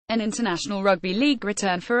An international rugby league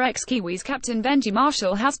return for ex-Kiwis captain Benji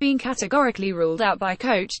Marshall has been categorically ruled out by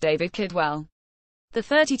coach David Kidwell. The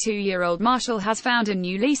 32-year-old Marshall has found a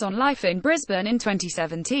new lease on life in Brisbane in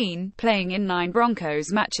 2017, playing in 9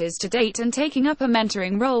 Broncos matches to date and taking up a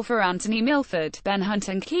mentoring role for Anthony Milford, Ben Hunt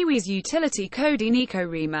and Kiwis utility Cody Nico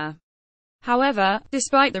Rima. However,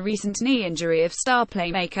 despite the recent knee injury of star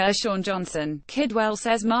playmaker Shaun Johnson, Kidwell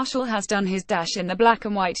says Marshall has done his dash in the black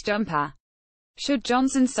and white jumper. Should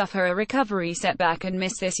Johnson suffer a recovery setback and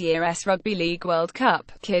miss this year's Rugby League World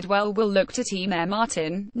Cup, Kidwell will look to Team Air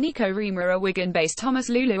Martin, Nico Rima, a Wigan-based Thomas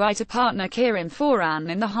Luluita partner Kieran Foran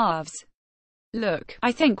in the halves. Look,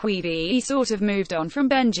 I think we've sort of moved on from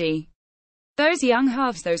Benji. Those young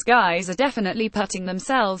halves, those guys are definitely putting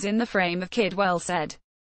themselves in the frame, of Kidwell said.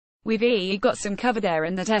 We've got some cover there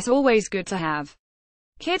and that's always good to have.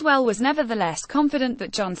 Kidwell was nevertheless confident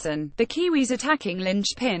that Johnson, the Kiwis' attacking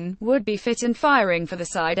linchpin, would be fit and firing for the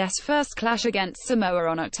side's first clash against Samoa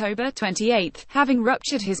on October 28, having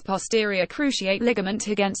ruptured his posterior cruciate ligament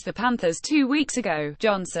against the Panthers 2 weeks ago.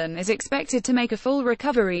 Johnson is expected to make a full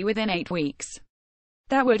recovery within 8 weeks.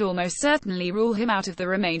 That would almost certainly rule him out of the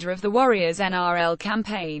remainder of the Warriors' NRL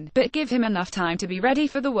campaign, but give him enough time to be ready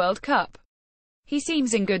for the World Cup. He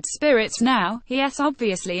seems in good spirits now. He's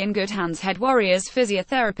obviously in good hands. Head Warriors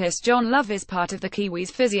physiotherapist John Love is part of the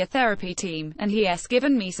Kiwis physiotherapy team, and he's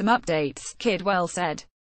given me some updates, Kidwell said.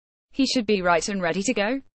 He should be right and ready to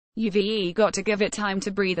go. You've got to give it time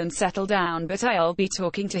to breathe and settle down, but I'll be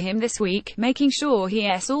talking to him this week, making sure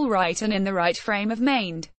he's all right and in the right frame of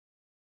mind.